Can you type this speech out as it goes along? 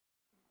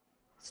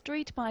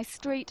Street by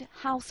street,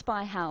 house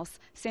by house,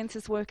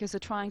 census workers are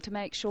trying to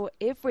make sure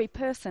every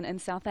person in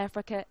South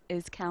Africa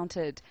is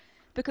counted.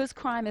 Because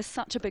crime is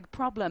such a big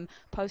problem,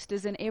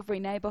 posters in every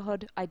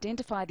neighbourhood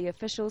identify the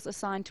officials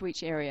assigned to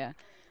each area.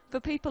 For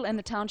people in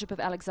the township of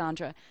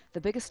Alexandra,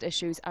 the biggest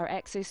issues are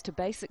access to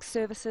basic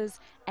services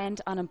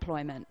and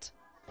unemployment.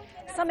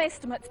 Some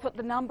estimates put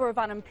the number of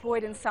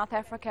unemployed in South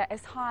Africa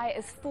as high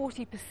as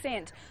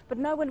 40%, but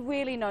no one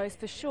really knows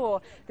for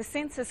sure. The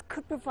census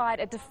could provide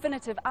a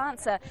definitive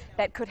answer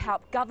that could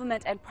help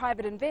government and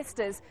private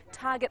investors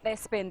target their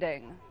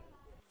spending.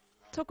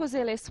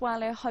 Thokozele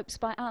Swale hopes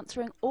by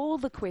answering all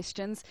the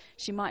questions,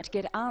 she might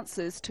get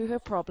answers to her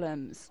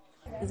problems.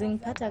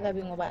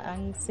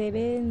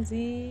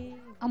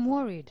 I'm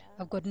worried.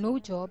 I've got no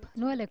job,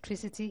 no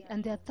electricity,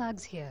 and there are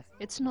thugs here.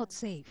 It's not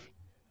safe.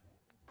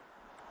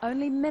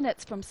 Only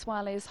minutes from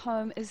Swale's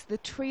home is the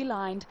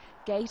tree-lined,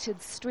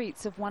 gated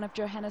streets of one of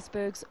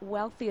Johannesburg's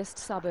wealthiest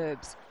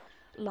suburbs.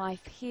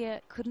 Life here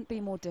couldn't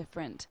be more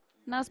different.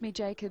 Nazmi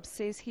Jacobs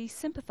says he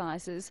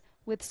sympathises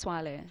with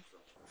Swale.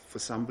 For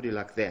somebody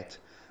like that,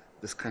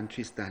 this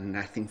country's done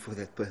nothing for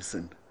that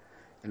person,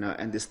 and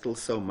there's still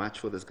so much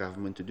for this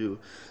government to do.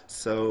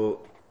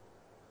 So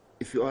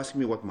if you ask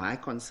me what my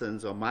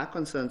concerns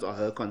are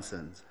her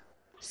concerns.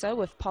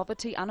 So if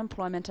poverty,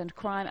 unemployment and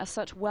crime are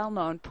such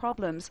well-known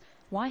problems,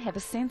 why have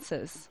a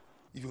census?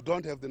 If you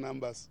don't have the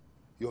numbers,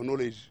 your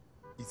knowledge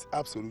is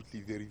absolutely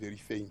very, very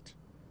faint.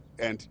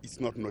 And it's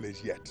not knowledge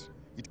yet.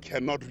 It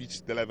cannot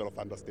reach the level of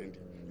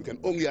understanding. You can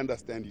only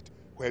understand it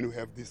when you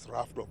have this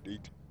raft of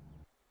data.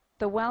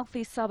 The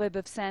wealthy suburb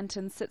of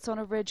Sandton sits on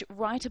a ridge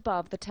right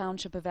above the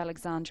township of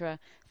Alexandra.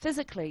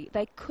 Physically,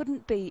 they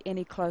couldn't be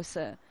any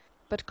closer.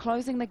 But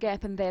closing the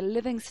gap in their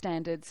living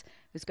standards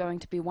is going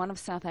to be one of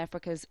South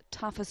Africa's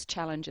toughest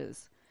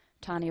challenges.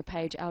 Tania,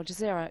 Al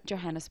Jazeera,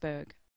 Johannesburg.